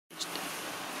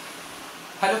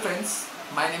Hello friends,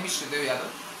 my name is Shridev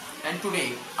Yadav and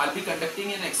today I'll be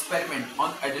conducting an experiment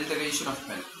on adulteration of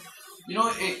milk. In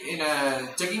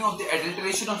checking of the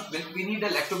adulteration of milk, we need a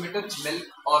lactometer, milk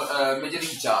or a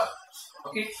measuring jar.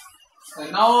 Okay,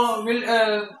 now we'll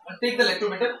take the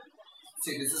lactometer.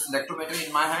 See, this is lactometer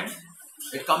in my hand.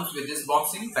 It comes with this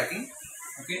boxing packing.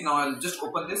 Okay, now I'll just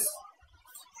open this.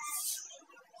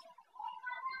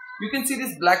 You can see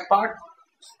this black part.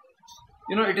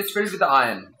 It is filled with the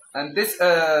iron, and this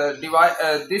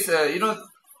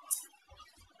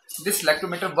this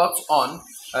lactometer works on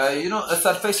a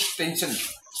surface tension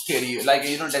theory, like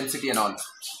density and all.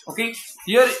 Okay,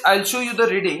 here I'll show you the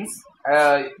readings.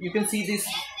 You can see this.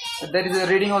 There is a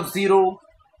reading of 0,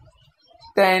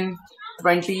 10,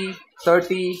 20,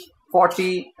 30,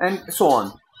 40, and so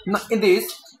on. Now in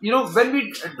this, when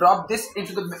we drop this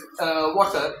into the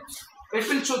water, it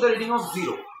will show the reading of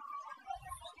 0.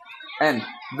 And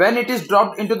when it is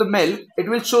dropped into the milk, it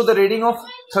will show the reading of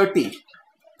 30,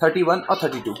 31 or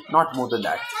 32, not more than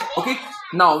that. Okay,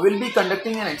 now we'll be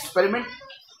conducting an experiment.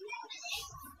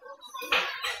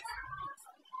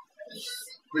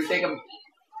 We'll take a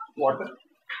water.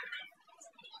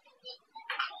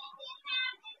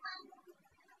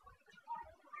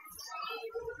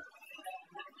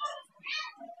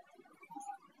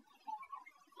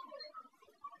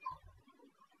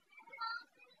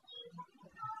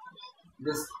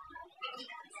 This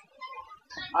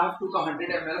I have took 100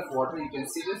 ml of water. You can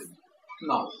see this.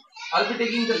 Now I'll be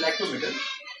taking the lactometer.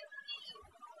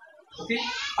 Okay,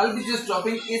 I'll be just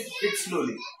dropping it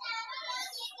slowly.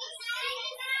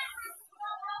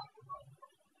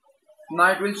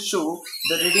 Now it will show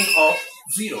the reading of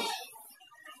 0.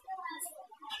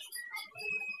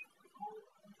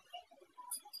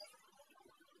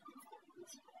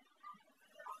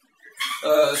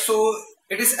 So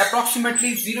it is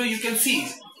approximately 0, you can see.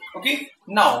 Okay,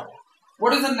 now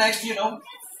what is the next?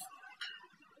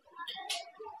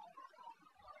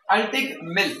 I'll take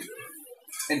milk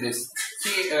in this.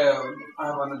 See, I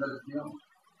have another 0.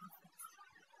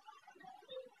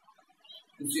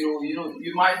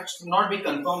 You might not be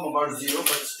confirmed about 0,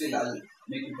 but still I'll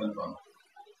make you confirm.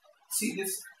 See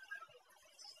this,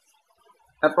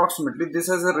 approximately this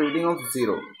has a reading of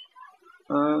 0.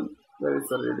 Where is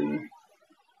the reading?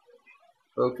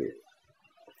 Okay,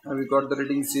 have we got the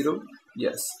reading 0?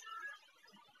 Yes.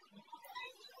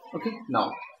 Okay,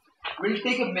 now we'll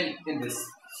take a milk in this.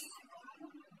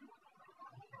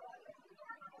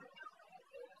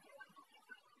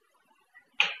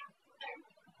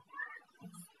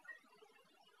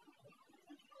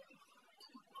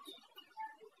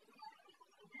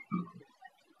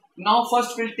 Now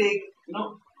first we'll take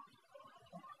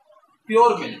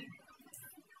pure milk.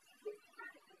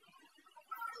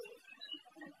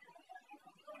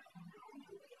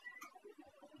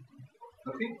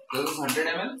 Okay, this is 100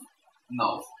 ml.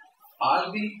 Now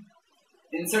I'll be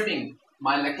inserting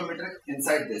my lactometer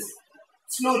inside this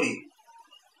slowly.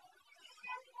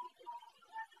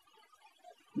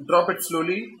 Drop it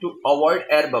slowly to avoid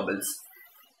air bubbles.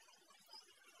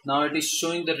 Now it is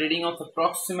showing the reading of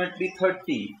approximately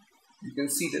 30. You can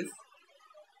see this.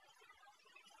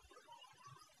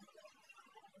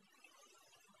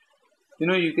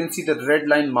 You can see the red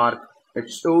line mark. It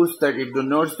shows that it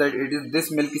denotes that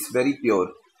this milk is very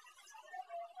pure.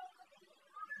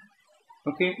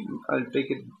 Okay, I'll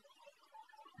take it.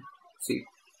 See.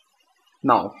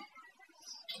 Now,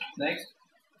 next,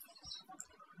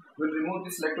 we'll remove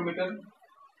this lactometer.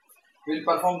 We'll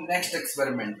perform next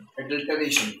experiment,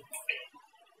 adulteration.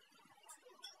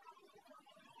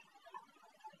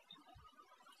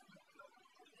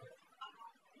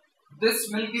 This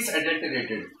milk is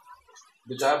adulterated,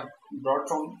 which I have brought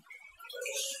from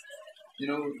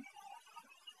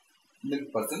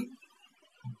milk person.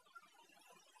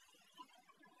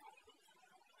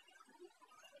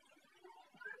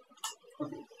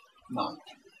 Okay, now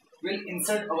we'll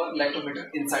insert our lactometer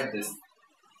inside this.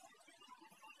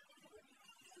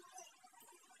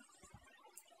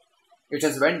 It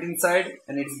has went inside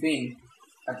and it's been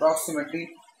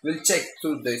approximately, we'll check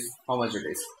through this how much it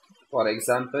is. For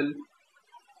example,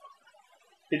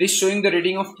 it is showing the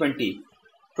reading of 20.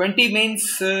 20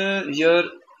 means here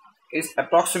is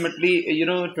approximately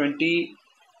 20,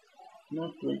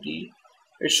 not 20,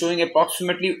 it's showing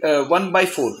approximately 1 by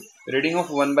 4, reading of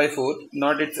 1 by 4,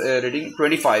 not its reading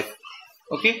 25.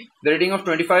 Okay, the reading of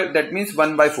 25, that means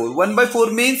 1 by 4. 1 by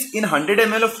 4 means in 100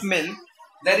 ml of milk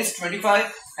there is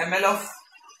 25 ml of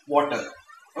water.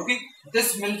 Okay,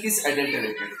 this milk is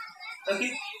adulterated.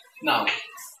 Okay, now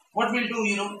what we'll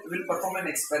do, we'll perform an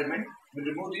experiment. We'll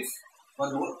remove this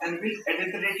one more and we'll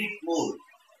adulterate it more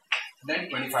than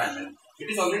 25 ml. It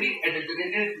is already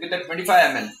adulterated with a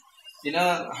 25 ml in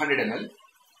a 100 ml.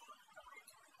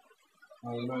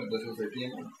 This is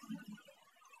 80 ml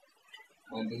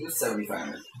and this is 75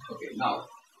 ml. Okay, now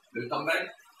we'll come back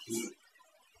to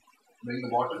bring the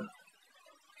bottle.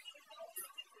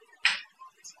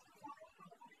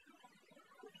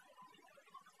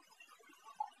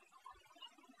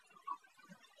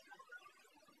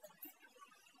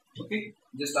 Okay,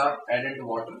 just start adding the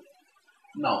water.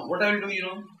 Now what I will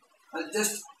do, I'll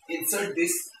just insert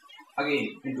this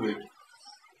again into it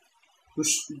to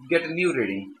get a new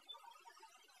reading.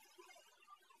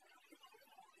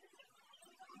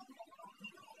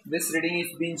 This reading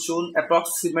is being shown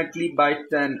approximately by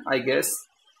 10, I guess.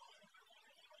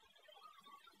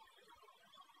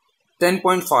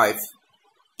 10.5.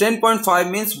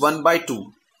 10.5 means 1 by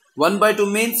 2. 1 by 2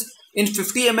 means in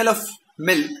 50 ml of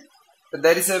milk,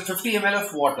 there is a 50 ml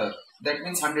of water. That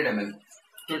means 100 ml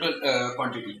total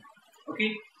quantity.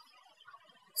 Okay.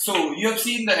 So you have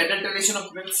seen the adulteration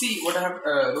of milk. See what I have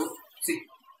wrote. See,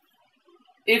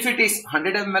 if it is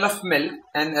 100 ml of milk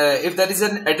and if there is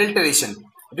an adulteration,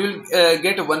 it will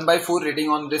get a 1 by 4 reading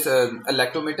on this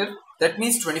lactometer. That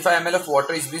means 25 ml of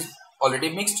water is already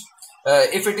mixed.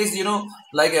 If it is,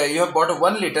 like you have bought a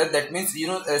 1 liter, that means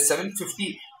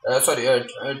 250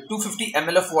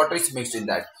 ml of water is mixed in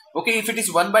that. Okay, if it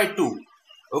is 1 by 2,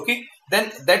 okay,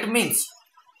 then that means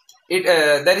it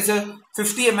there is a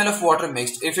 50 ml of water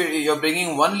mixed. If you're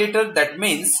bringing 1 liter, that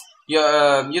means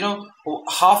your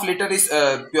half liter is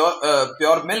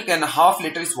pure milk and half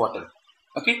liter is water.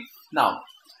 Okay, now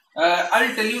I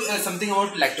will tell you something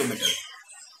about lactometer.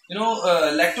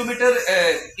 Lactometer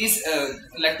is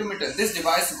lactometer. This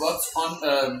device works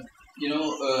on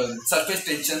surface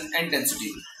tension and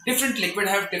density. Different liquid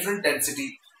have different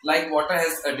density. Like water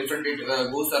has a different, it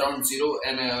goes around 0,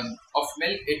 and of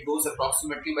milk it goes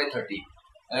approximately by 30.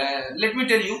 Let me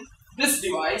tell you, this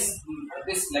device,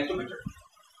 this lactometer,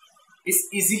 is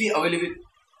easily available.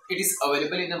 It is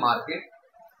available in the market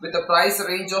with a price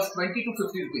range of 20 to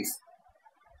 50 rupees.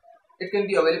 It can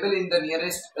be available in the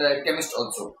nearest chemist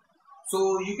also.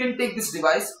 So you can take this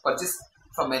device, purchase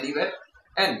from anywhere,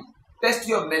 and test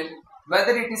your milk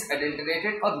whether it is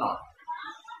adulterated or not.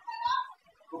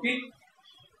 Okay.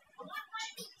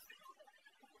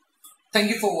 Thank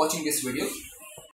you for watching this video.